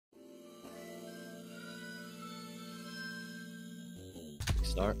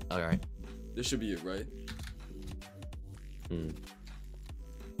start? Alright. This should be it, right? Hmm.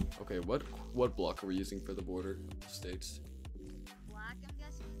 Okay, what block are we using for the border states? Black, I'm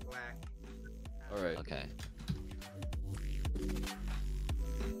guessing. Black. Alright. Okay.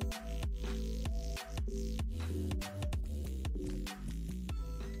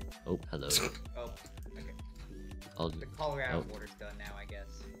 Oh, hello. Oh, okay. I'll, The Colorado Oh. border's done now, I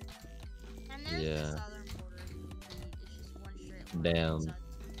guess. And there's Yeah. the southern border. It's just one straight line. Damn. South-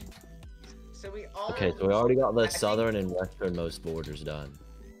 So we all. okay, so we already got the I think- southern and westernmost borders done.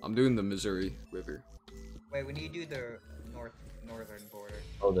 I'm doing the Missouri River. Wait, when you do the northern border.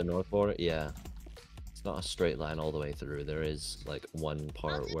 Oh, the north border? Yeah. It's not a straight line all the way through. There is, like, one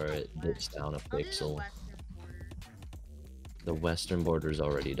part do where the it dips west. down a I'll do the pixel. western border. The western border's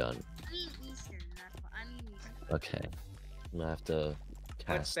already done. I mean eastern, I mean eastern. Okay. I'm gonna have to What's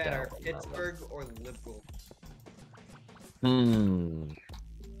cast better, doubt on that one. Pittsburgh or liberal?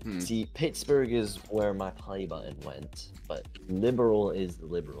 See, Pittsburgh is where my play button went, but liberal is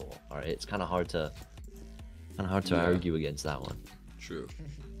liberal. All right, it's kind of hard to Yeah. argue against that one. True.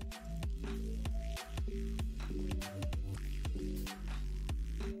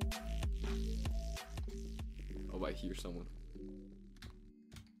 Oh, I hear someone.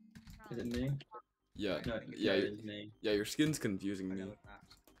 Is it me? Yeah. No, Yeah. it is me. Yeah. Your skin's confusing I me. know it's not.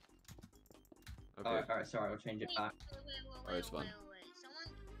 Okay. Alright, sorry, I'll change it back. Alright, it's fine.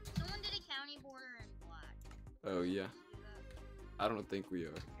 Someone did a county border in black. Oh yeah. Did you do that? I don't think we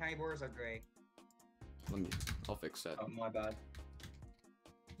are. County borders are gray. I'll fix that. Oh, my bad.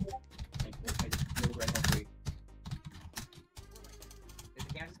 No red, no green. Is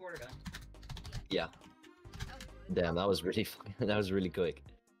the Kansas border done? Yeah. That was good. Damn, that was really that was really quick.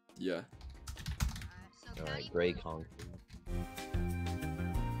 Yeah. Alright, so All county right, gray border- concrete.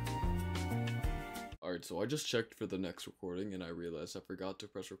 Alright, so I just checked for the next recording and I realized I forgot to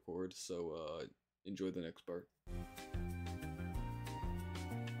press record, so enjoy the next part.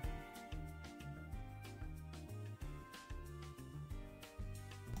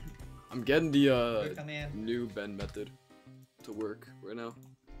 I'm getting the New command. new bend method to work right now.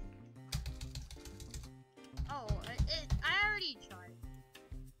 Oh, I already tried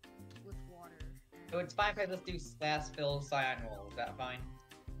with water. So it's fine if I just do slash fill cyan roll. Is that fine?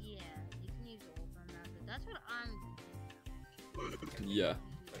 Yeah, you can use the open method. That's what I'm. Yeah.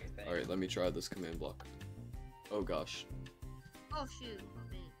 What do you think? Alright, let me try this command block. Oh gosh, Oh shoot!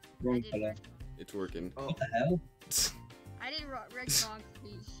 Wait, I Wrong did color. red con- it's working. Oh, What the hell? I did red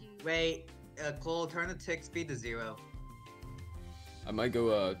concrete. Shoot. wait. Cole, turn the tick speed to 0. I might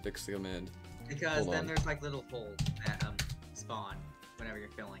go fix the command. Because Hold then on. there's like little holes that spawn whenever you're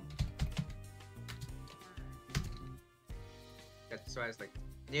filling. That's why I was like,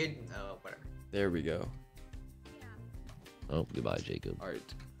 dude, oh, whatever. There we go. Yeah. Oh, goodbye, Jacob.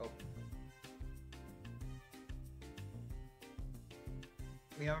 Alright. Oh.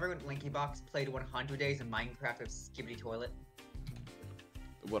 Remember when Linky Box played 100 Days in Minecraft with Skibbity Toilet?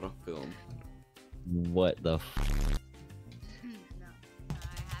 What a film. What the? No, I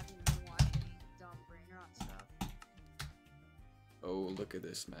haven't been watching dumb brain rot stuff. Oh, look at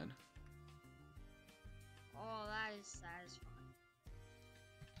this, man. Oh, that is satisfying.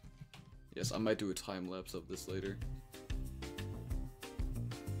 Yes, I might do a time lapse of this later.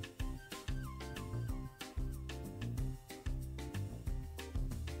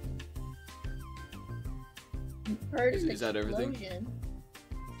 Heard Is- an is that everything? explosion.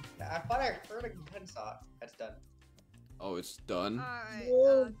 I thought I heard a gunshot. That's done. Oh, it's done? Alright,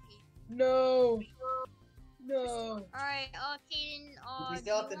 Whoa. No. No. Alright, Kaden, We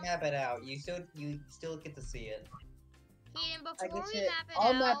still have to map it out. You still get to see it. Kaden, I before can we see it. map it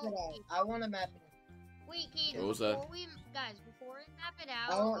I'll out. map it out. I want to map it out. Wait, Kaden, What was that? before we map it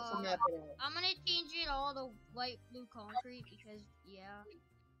out, I want to map it out. I'm gonna change it all to light blue concrete because, yeah.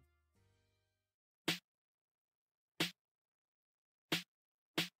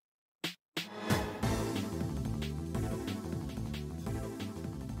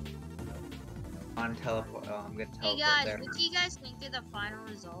 On teleport. Oh, I'm gonna Hey teleport guys, there. what do you guys think of the final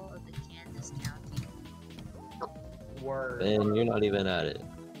result of the Kansas County? Word. Man, you're not even at it.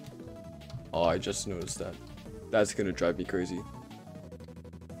 Oh, I just noticed that. That's gonna drive me crazy.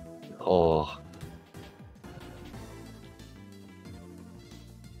 Oh,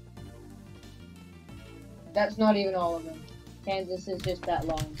 That's not even all of them. Kansas is just that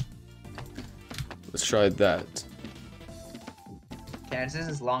long. Let's try that. Kansas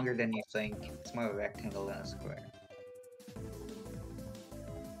is longer than you think. It's more of a rectangle than a square.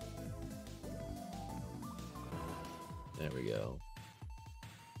 there we go.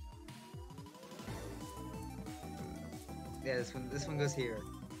 Yeah, this one goes here.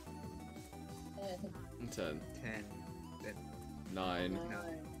 10, 10. 9. No.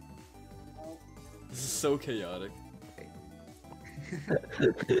 This is so chaotic.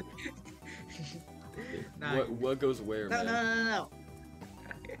 9. What goes where, No, man? no.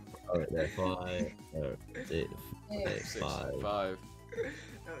 Alright, that's 5. 6. Six, 5. 5.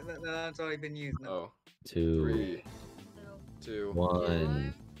 No, that's already been used. No. Oh, 2. 3, 2.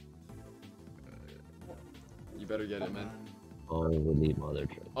 1. You better get it, man. Holy mother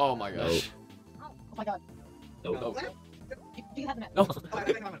truck. Oh my gosh. Oh my god. Nope. Oh. What? You have the map. No.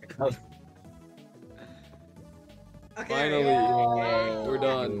 Okay. Finally. Yay. We're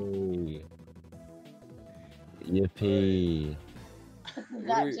done. Yippee.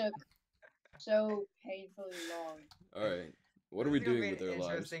 That we- took so painfully long. Alright. What are we This is gonna doing be with an our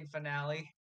lives? interesting finale.